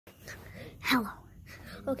Hello.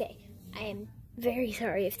 Okay, I am very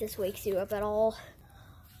sorry if this wakes you up at all,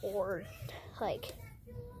 or like,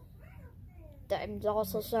 I'm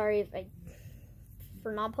also sorry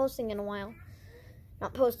for not posting in a while.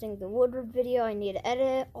 Not posting the Woodward video. I need to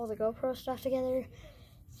edit all the GoPro stuff together,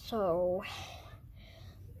 so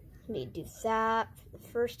I need to do that for the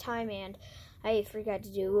first time, and I forgot to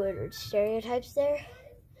do Woodward stereotypes there,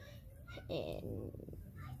 and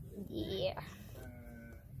yeah.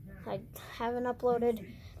 I haven't uploaded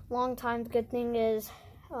a long time. The good thing is,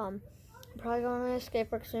 I'm probably going to a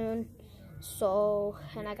skate park soon. So,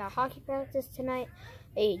 and I got hockey practice tonight.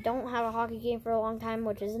 I don't have a hockey game for a long time,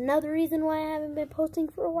 which is another reason why I haven't been posting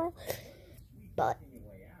for a while. But,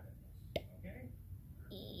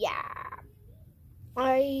 yeah.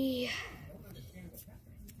 I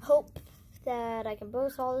hope that I can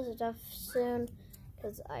post all this stuff soon,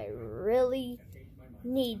 because I really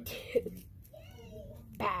need to.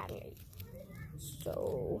 Badly.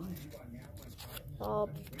 So, I'll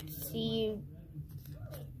see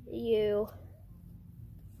you,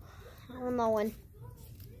 I don't know when,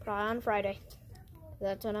 probably on Friday.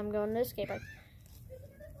 That's when I'm going to skate park.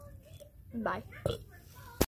 Bye.